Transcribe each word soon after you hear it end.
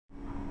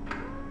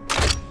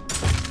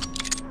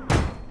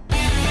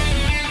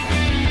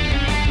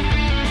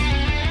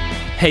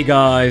Hey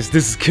guys,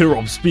 this is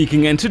Gearbox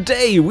speaking, and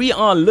today we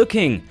are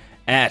looking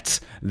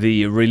at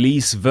the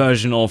release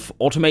version of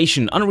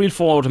Automation, Unreal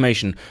 4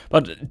 Automation.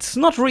 But it's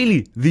not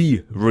really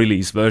the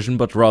release version,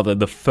 but rather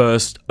the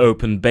first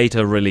open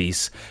beta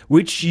release,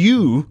 which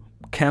you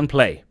can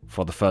play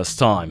for the first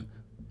time.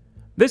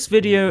 This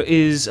video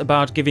is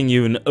about giving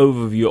you an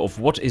overview of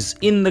what is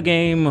in the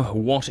game,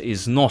 what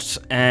is not,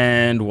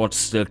 and what's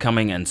still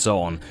coming, and so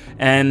on.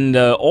 And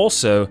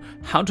also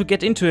how to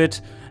get into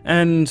it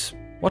and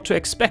what to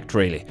expect,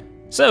 really.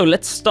 So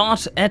let's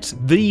start at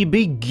the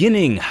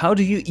beginning. How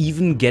do you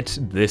even get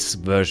this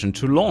version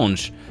to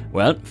launch?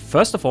 Well,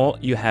 first of all,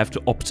 you have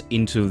to opt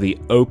into the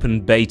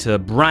open beta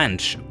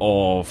branch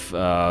of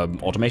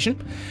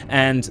Automation,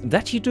 and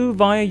that you do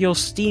via your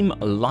Steam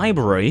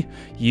library.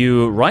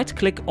 You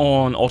right-click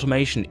on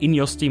Automation in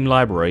your Steam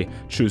library,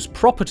 choose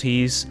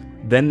Properties,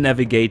 then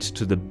navigate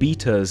to the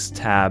Betas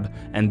tab,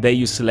 and there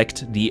you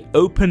select the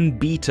open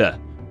beta,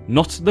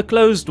 not the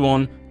closed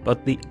one,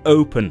 but the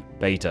open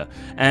beta.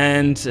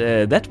 And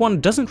that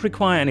one doesn't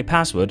require any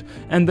password,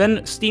 and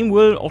then Steam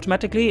will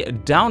automatically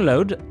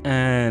download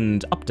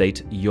and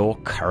update your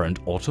current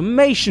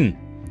automation.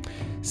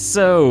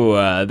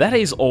 So that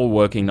is all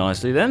working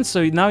nicely then.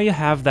 So now you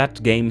have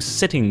that game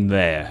sitting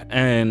there,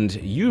 and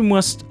you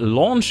must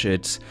launch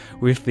it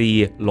with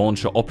the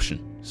launcher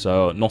option.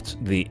 So not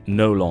the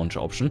no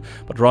launcher option,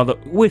 but rather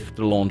with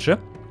the launcher.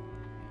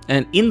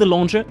 And in the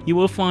launcher, you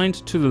will find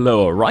to the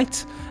lower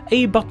right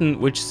a button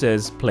which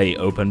says Play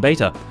Open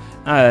Beta.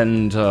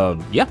 And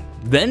yeah,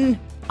 then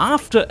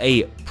after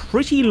a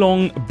pretty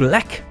long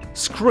black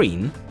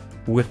screen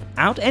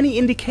without any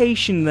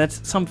indication that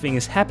something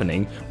is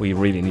happening, we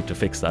really need to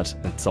fix that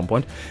at some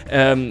point,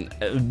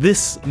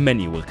 this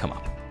menu will come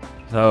up.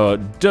 So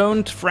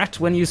don't fret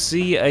when you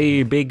see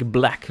a big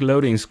black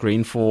loading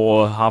screen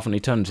for half an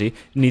eternity. It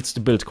needs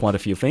to build quite a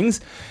few things,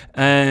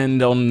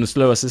 and on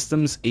slower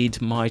systems it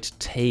might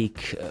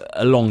take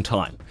a long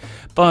time.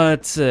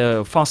 But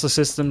faster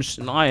systems,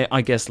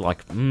 I guess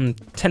like 10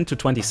 to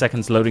 20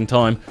 seconds loading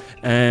time,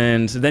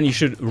 and then you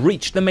should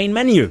reach the main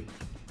menu.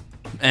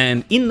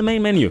 And in the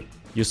main menu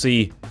you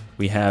see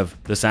we have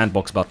the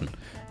sandbox button,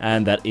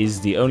 and that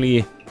is the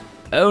only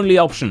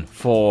option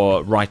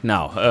for right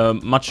now.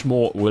 Much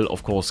more will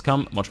of course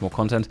come, much more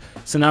content.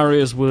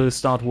 Scenarios will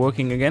start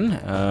working again,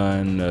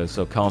 and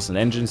so cars and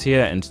engines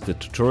here, and the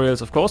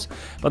tutorials of course,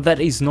 but that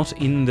is not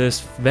in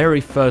this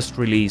very first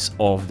release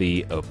of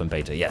the open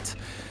beta yet.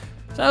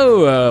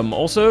 So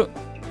also,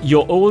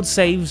 your old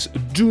saves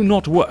do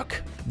not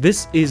work.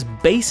 This is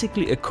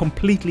basically a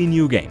completely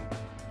new game,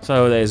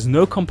 so there's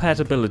no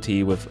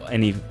compatibility with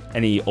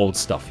any old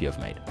stuff you have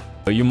made.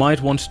 You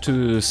might want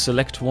to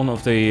select one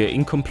of the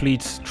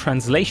incomplete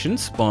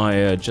translations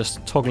by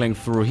just toggling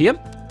through here,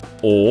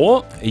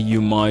 or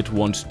you might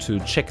want to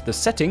check the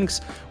settings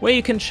where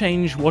you can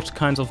change what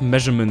kinds of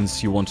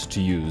measurements you want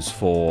to use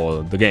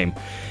for the game.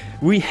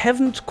 We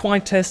haven't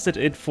quite tested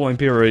it for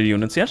Imperial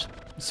units yet,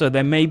 so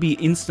there may be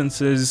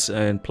instances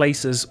and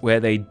places where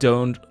they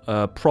don't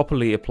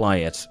properly apply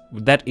it.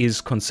 That is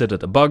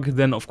considered a bug.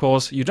 Then of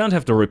course you don't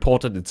have to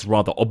report it. It's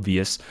rather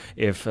obvious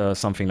if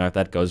something like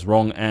that goes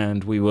wrong,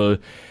 and we will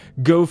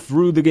go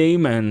through the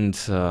game and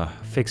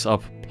fix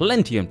up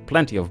plenty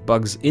of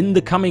bugs in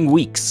the coming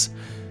weeks.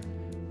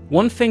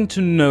 One thing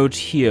to note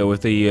here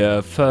with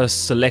the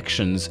first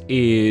selections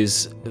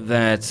is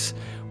that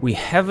we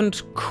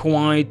haven't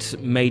quite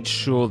made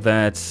sure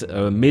that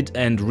mid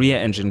and rear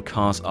engine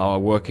cars are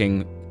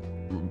working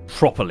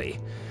properly.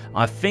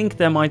 I think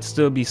there might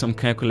still be some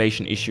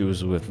calculation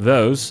issues with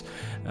those,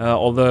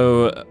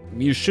 although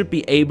you should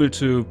be able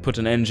to put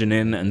an engine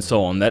in and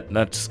so on.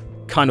 That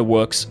kind of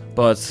works,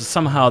 but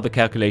somehow the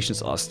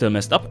calculations are still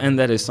messed up, and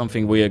that is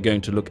something we are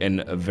going to look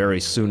in very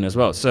soon as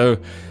well. So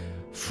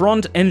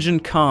front engine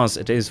cars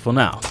it is for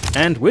now.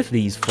 And with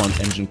these front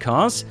engine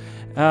cars,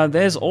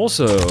 there's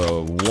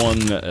also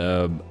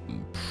one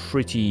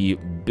pretty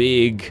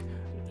big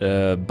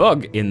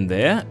bug in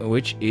there,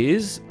 which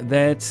is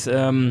that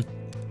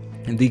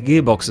the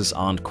gearboxes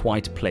aren't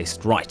quite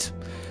placed right.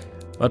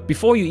 But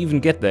before you even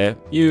get there,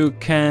 you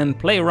can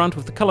play around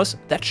with the colors.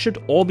 That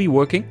should all be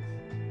working.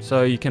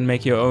 So you can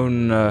make your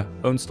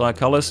own style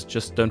colors.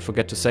 Just don't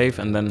forget to save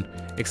and then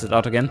exit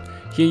out again.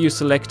 Here you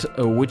select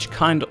which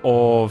kind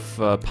of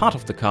part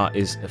of the car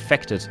is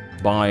affected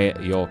by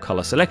your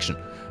color selection.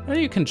 And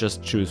you can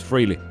just choose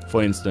freely.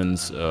 For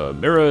instance,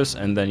 mirrors,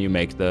 and then you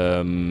make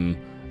them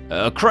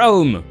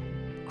chrome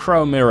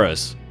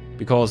mirrors,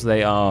 because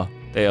they are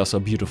so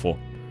beautiful.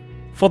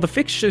 For the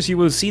fixtures, you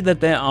will see that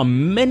there are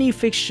many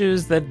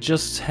fixtures that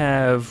just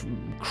have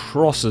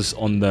crosses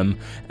on them,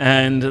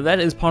 and that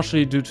is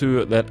partially due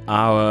to that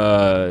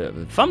our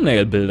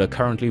thumbnail builder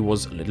currently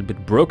was a little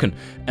bit broken,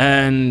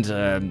 and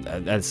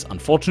that's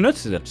unfortunate.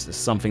 That's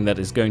something that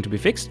is going to be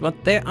fixed, but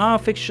there are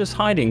fixtures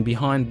hiding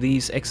behind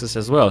these X's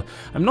as well.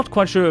 I'm not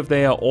quite sure if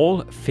they are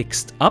all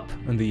fixed up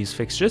in these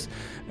fixtures,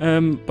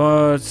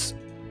 but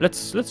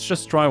let's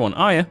just try one.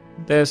 Ah yeah,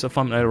 there's a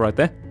thumbnail right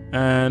there.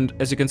 And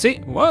as you can see,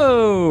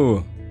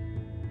 whoa!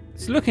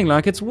 It's looking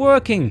like it's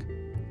working.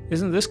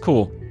 Isn't this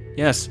cool?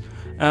 Yes.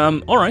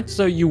 Alright,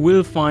 so you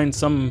will find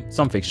some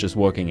fixtures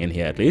working in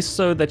here at least,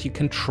 so that you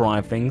can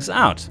try things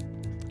out.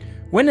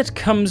 When it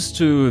comes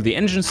to the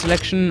engine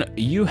selection,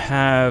 you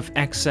have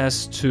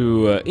access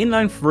to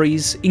inline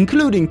threes,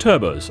 including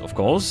turbos, of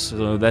course,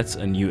 so that's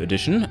a new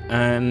addition,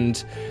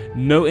 and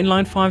no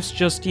inline fives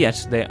just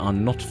yet, they are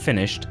not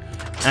finished.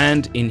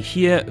 And in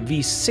here,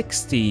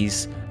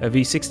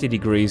 V60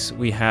 degrees,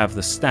 we have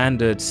the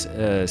standard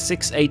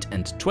 6, 8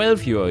 and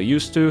 12 you are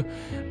used to,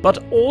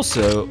 but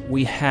also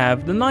we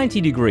have the 90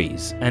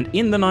 degrees, and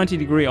in the 90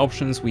 degree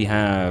options we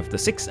have the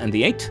 6 and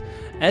the 8,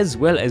 as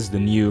well as the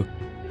new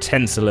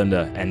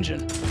 10-cylinder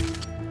engine.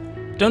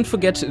 Don't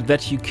forget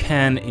that you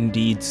can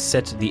indeed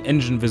set the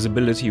engine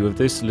visibility with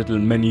this little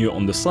menu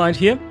on the side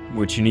here,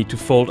 which you need to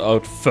fold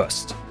out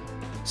first.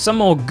 Some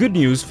more good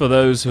news for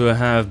those who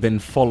have been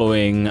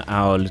following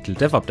our little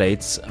dev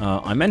updates.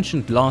 I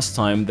mentioned last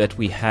time that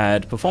we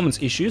had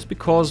performance issues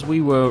because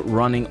we were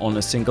running on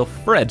a single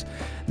thread.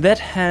 That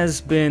has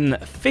been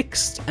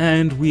fixed,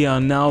 and we are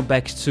now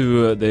back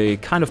to the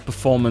kind of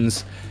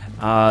performance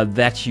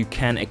that you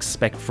can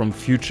expect from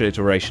future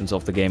iterations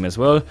of the game as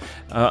well,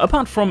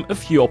 apart from a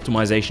few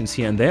optimizations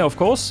here and there, of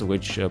course,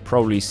 which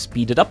probably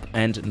speed it up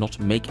and not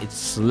make it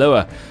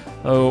slower.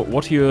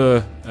 What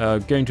you're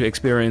going to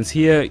experience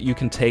here you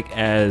can take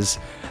as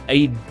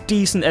a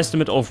decent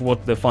estimate of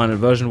what the final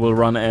version will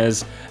run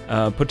as.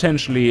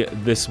 Potentially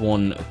this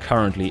one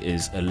currently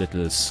is a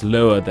little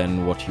slower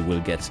than what you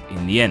will get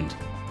in the end.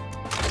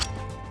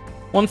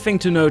 One thing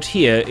to note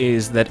here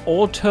is that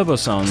all turbo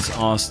sounds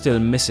are still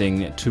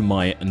missing to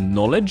my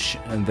knowledge,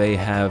 and they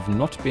have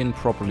not been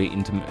properly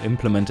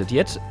implemented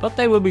yet, but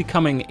they will be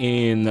coming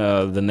in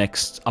the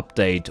next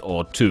update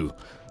or two.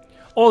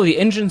 All the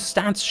engine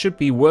stats should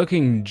be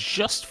working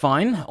just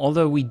fine,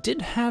 although we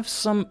did have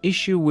some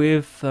issue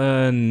with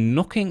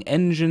knocking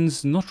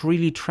engines, not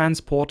really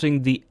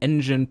transporting the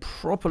engine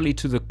properly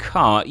to the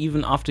car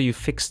even after you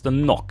fix the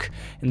knock.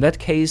 In that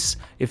case,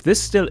 if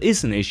this still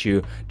is an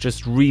issue,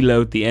 just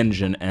reload the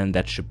engine and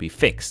that should be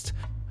fixed.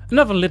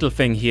 Another little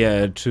thing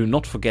here to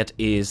not forget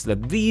is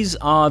that these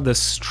are the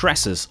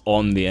stresses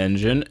on the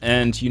engine,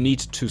 and you need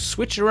to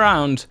switch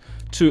around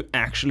to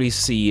actually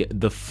see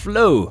the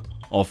flow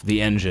of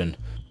the engine.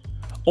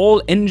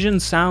 All engine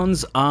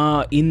sounds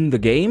are in the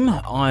game.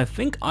 I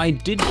think I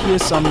did hear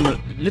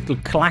some little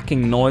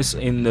clacking noise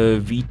in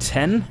the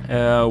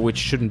V10, which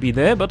shouldn't be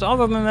there, but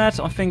other than that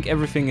I think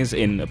everything is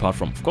in, apart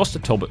from, of course, the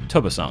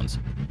turbo sounds.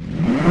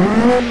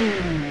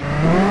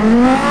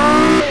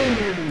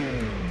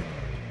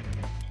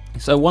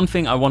 So one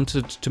thing I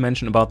wanted to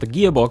mention about the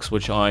gearbox,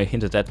 which I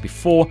hinted at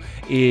before,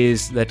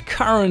 is that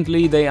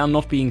currently they are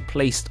not being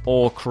placed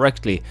all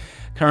correctly.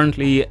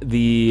 Currently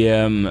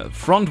the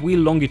front wheel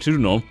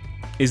longitudinal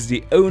is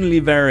the only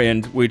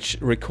variant which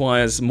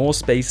requires more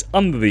space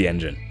under the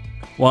engine,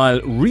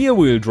 while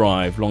rear-wheel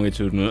drive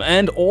longitudinal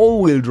and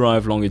all-wheel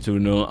drive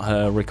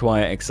longitudinal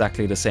require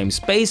exactly the same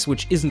space,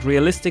 which isn't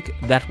realistic.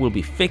 That will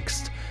be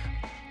fixed.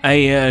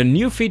 A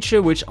new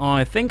feature which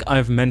I think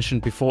I've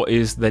mentioned before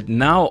is that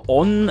now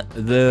on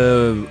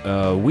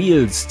the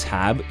wheels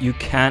tab you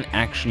can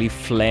actually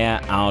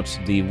flare out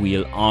the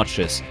wheel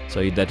arches,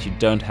 so that you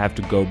don't have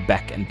to go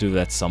back and do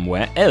that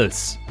somewhere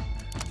else.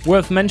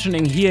 Worth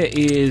mentioning here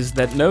is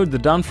that no, the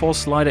downforce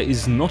slider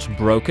is not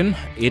broken.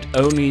 It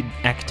only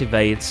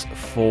activates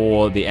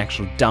for the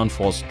actual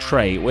downforce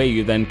tray, where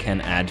you then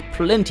can add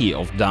plenty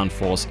of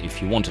downforce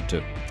if you wanted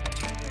to.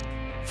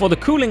 For the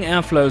cooling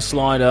airflow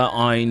slider,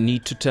 I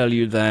need to tell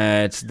you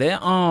that there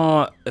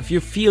are a few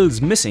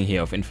fields missing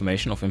here of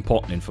information, of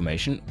important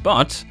information,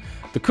 but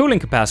the cooling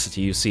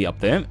capacity you see up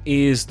there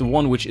is the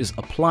one which is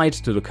applied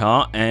to the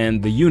car,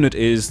 and the unit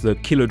is the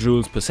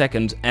kilojoules per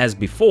second as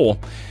before.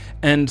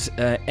 And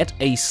at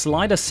a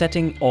slider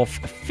setting of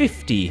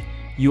 50,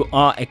 you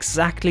are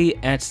exactly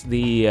at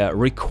the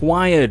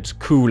required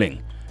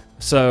cooling.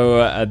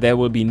 So there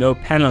will be no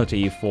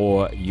penalty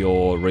for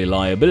your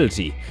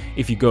reliability.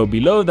 If you go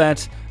below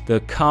that, the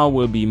car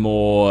will be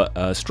more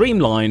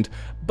streamlined,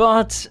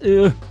 but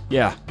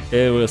yeah,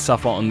 it will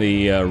suffer on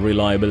the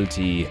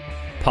reliability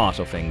part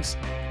of things.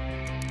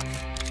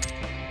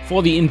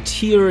 For the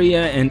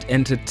interior and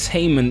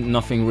entertainment,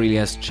 nothing really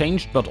has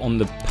changed, but on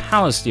the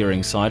power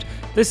steering side,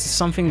 this is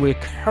something we're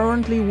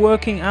currently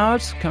working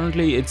out.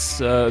 Currently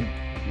it's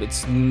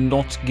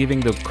not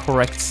giving the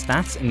correct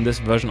stats in this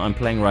version I'm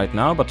playing right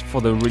now, but for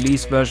the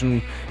release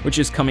version, which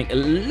is coming a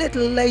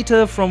little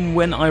later from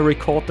when I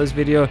record this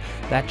video,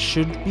 that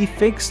should be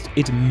fixed.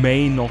 It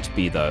may not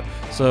be though,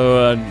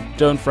 so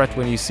don't fret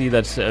when you see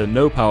that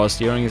no power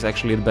steering is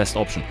actually the best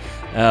option.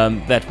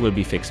 That will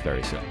be fixed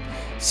very soon.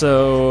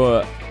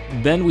 So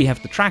then we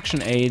have the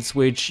traction aids,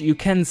 which you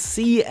can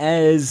see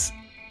as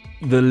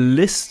the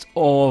list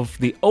of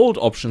the old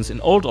options in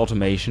old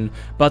automation,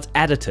 but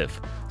additive.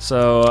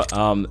 So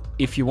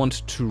if you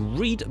want to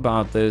read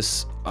about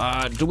this,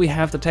 do we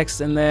have the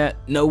text in there?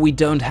 No, we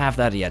don't have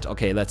that yet.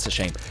 Okay, that's a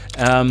shame.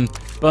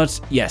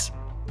 But yes,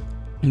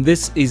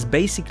 this is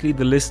basically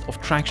the list of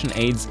traction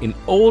aids in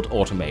old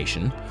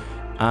automation,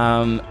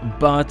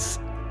 but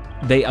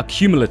they are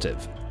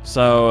cumulative.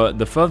 So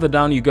the further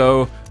down you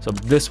go, so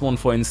this one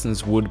for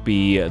instance would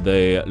be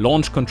the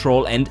launch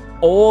control and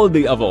all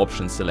the other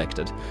options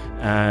selected.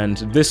 And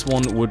this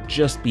one would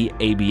just be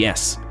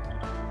ABS.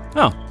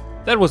 Oh,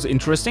 that was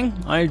interesting.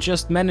 I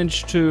just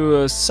managed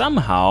to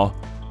somehow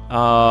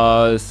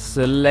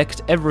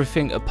select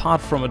everything apart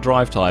from a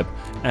drive type,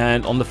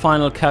 and on the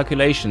final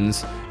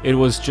calculations it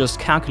was just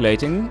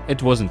calculating.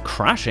 It wasn't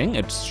crashing,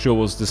 it sure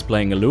was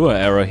displaying a Lua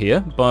error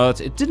here,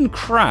 but it didn't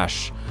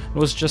crash. It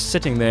was just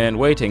sitting there and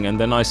waiting, and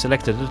then I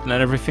selected it and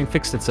then everything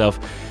fixed itself.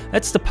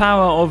 That's the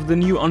power of the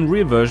new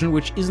Unreal version,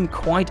 which isn't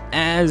quite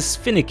as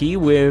finicky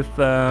with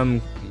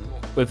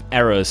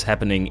errors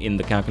happening in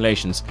the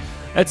calculations.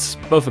 That's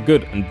both a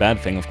good and bad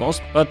thing, of course,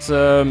 but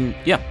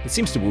yeah, it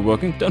seems to be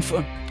working.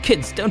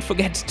 Kids, don't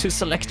forget to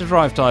select a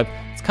drive type.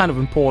 It's kind of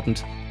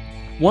important.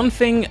 One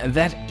thing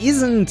that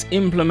isn't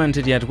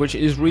implemented yet, which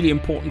is really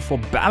important for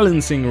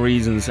balancing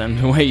reasons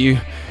and where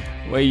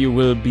you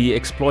will be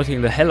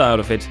exploiting the hell out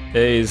of it,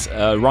 is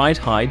ride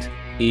height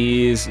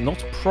is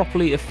not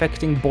properly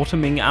affecting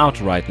bottoming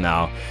out right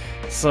now.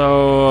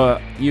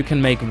 So you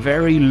can make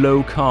very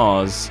low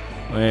cars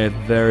with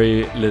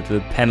very little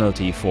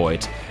penalty for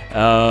it.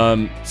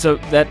 So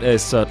that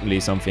is certainly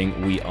something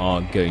we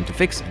are going to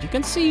fix. And you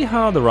can see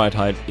how the ride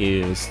height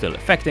is still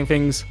affecting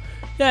things.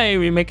 Yay,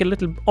 we make a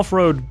little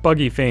off-road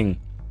buggy thing.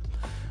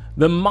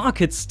 The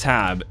markets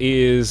tab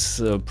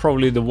is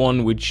probably the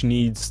one which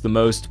needs the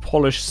most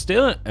polish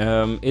still.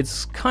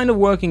 It's kind of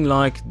working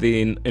like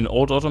in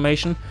old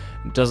automation.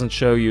 It doesn't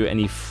show you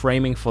any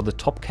framing for the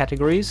top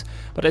categories,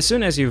 but as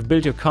soon as you've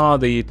built your car,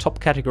 the top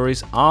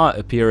categories are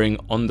appearing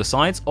on the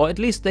sides, or at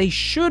least they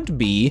should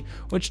be,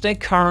 which they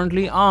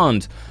currently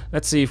aren't.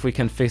 Let's see if we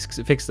can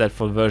fix that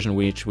for the version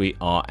which we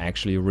are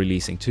actually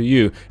releasing to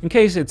you. In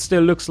case it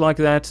still looks like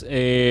that,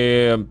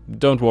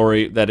 don't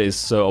worry, that is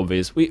so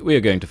obvious. We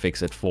are going to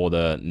fix it for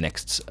the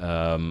next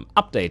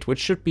update, which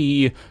should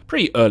be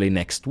pretty early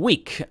next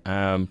week.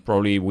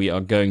 Probably we are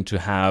going to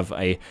have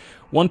a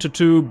 1 to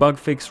 2 bug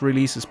fix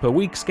releases per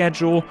week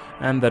schedule,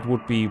 and that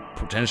would be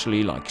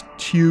potentially like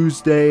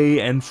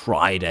Tuesday and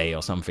Friday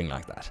or something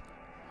like that.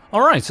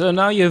 Alright, so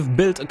now you've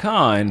built a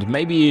car and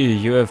maybe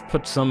you have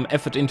put some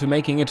effort into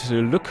making it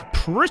look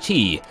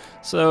pretty.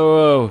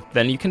 So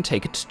then you can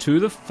take it to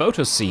the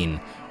photo scene.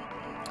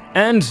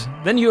 And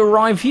then you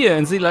arrive here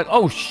and see like,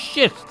 oh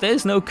shit,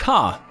 there's no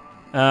car.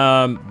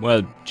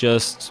 Well,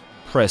 just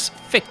press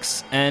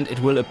fix and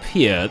it will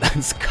appear.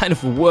 That's kind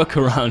of a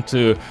workaround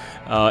to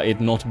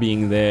it not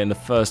being there in the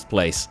first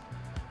place.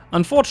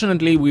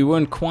 Unfortunately, we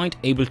weren't quite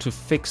able to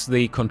fix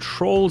the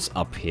controls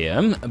up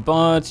here,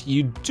 but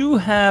you do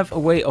have a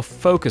way of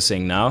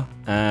focusing now.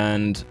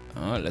 And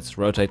let's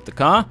rotate the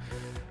car.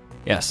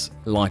 Yes,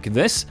 like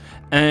this.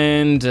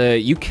 And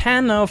you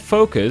can now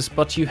focus,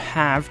 but you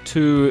have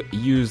to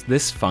use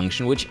this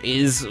function, which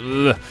is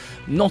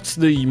not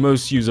the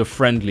most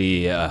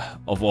user-friendly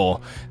of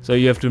all. So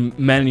you have to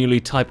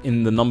manually type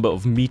in the number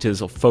of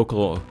meters of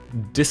focus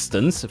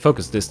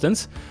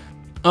distance.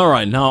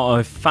 Alright, now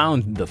I've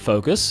found the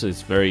focus.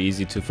 It's very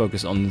easy to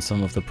focus on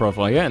some of the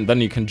profile here, and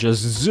then you can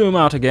just zoom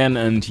out again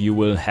and you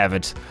will have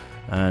it.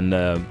 And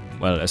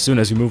well, as soon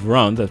as you move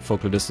around, that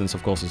focal distance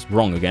of course is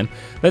wrong again.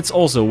 That's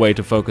also a way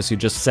to focus. You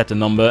just set a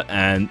number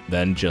and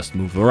then just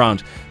move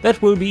around.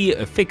 That will be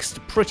fixed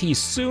pretty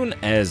soon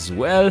as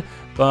well.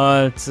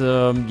 But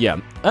yeah,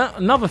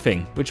 another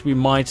thing which we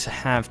might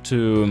have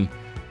to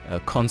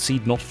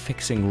concede not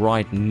fixing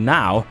right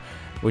now,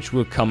 which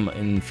will come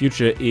in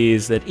future,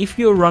 is that if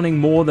you're running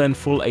more than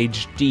full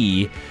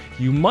HD,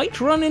 you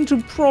might run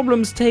into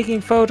problems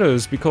taking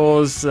photos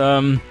because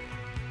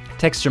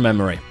texture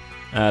memory.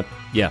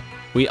 Yeah,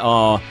 we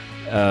are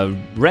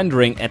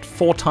rendering at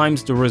 4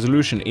 times the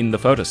resolution in the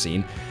photo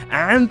scene,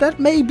 and that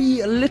may be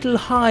a little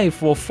high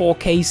for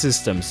 4K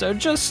systems. So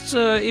just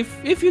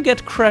if you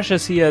get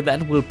crashes here,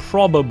 that will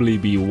probably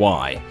be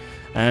why.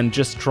 And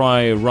just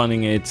try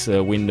running it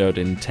windowed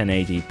in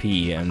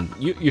 1080p and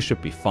you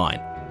should be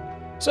fine.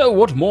 So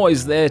what more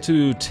is there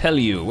to tell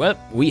you? Well,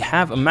 we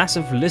have a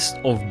massive list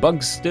of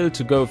bugs still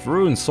to go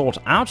through and sort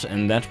out,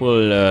 and that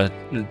will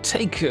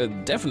take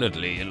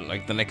definitely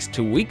like the next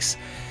 2 weeks.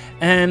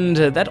 And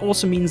that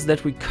also means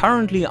that we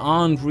currently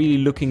aren't really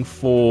looking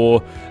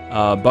for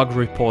bug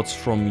reports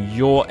from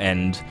your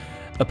end,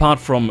 apart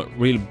from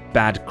real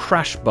bad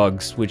crash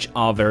bugs, which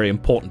are very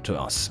important to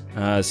us.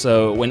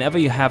 So whenever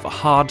you have a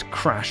hard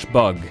crash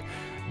bug,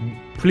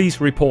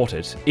 please report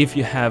it. If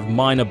you have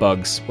minor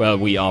bugs, well,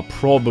 we are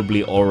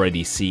probably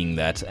already seeing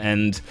that.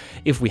 And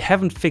if we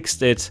haven't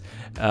fixed it,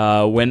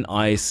 when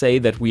I say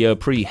that we are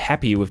pretty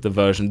happy with the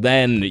version,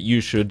 then you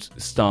should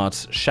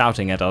start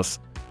shouting at us.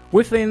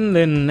 Within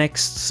the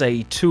next,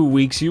 say, 2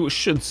 weeks, you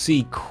should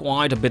see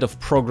quite a bit of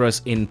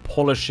progress in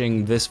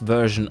polishing this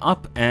version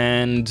up,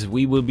 and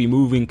we will be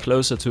moving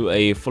closer to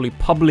a fully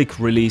public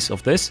release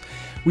of this.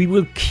 We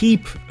will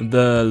keep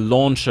the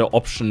launcher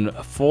option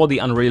for the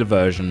Unreal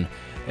version,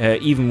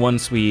 even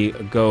once we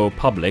go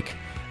public,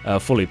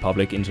 fully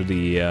public, into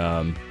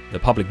the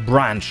public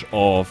branch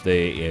of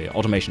the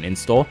automation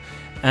install.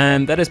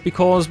 And that is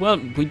because, well,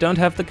 we don't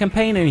have the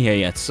campaign in here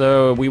yet,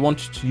 so we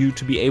want you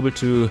to be able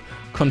to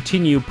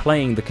continue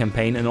playing the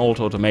campaign in Alt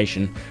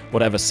Automation,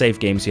 whatever save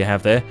games you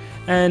have there,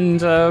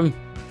 and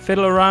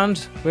fiddle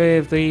around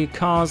with the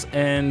cars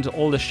and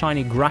all the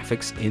shiny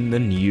graphics in the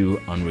new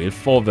Unreal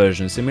 4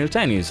 version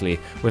simultaneously,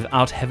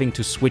 without having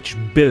to switch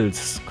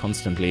builds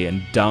constantly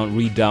and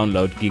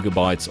re-download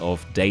gigabytes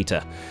of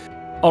data.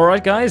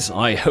 Alright guys,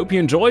 I hope you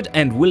enjoyed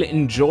and will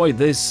enjoy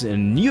this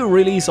new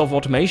release of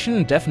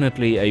Automation.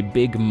 Definitely a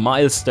big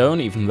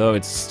milestone, even though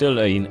it's still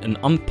an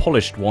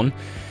unpolished one.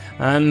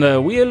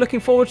 And we are looking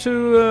forward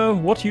to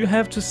what you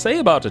have to say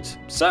about it.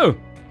 So,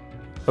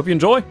 hope you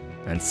enjoy,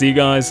 and see you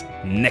guys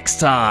next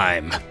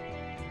time!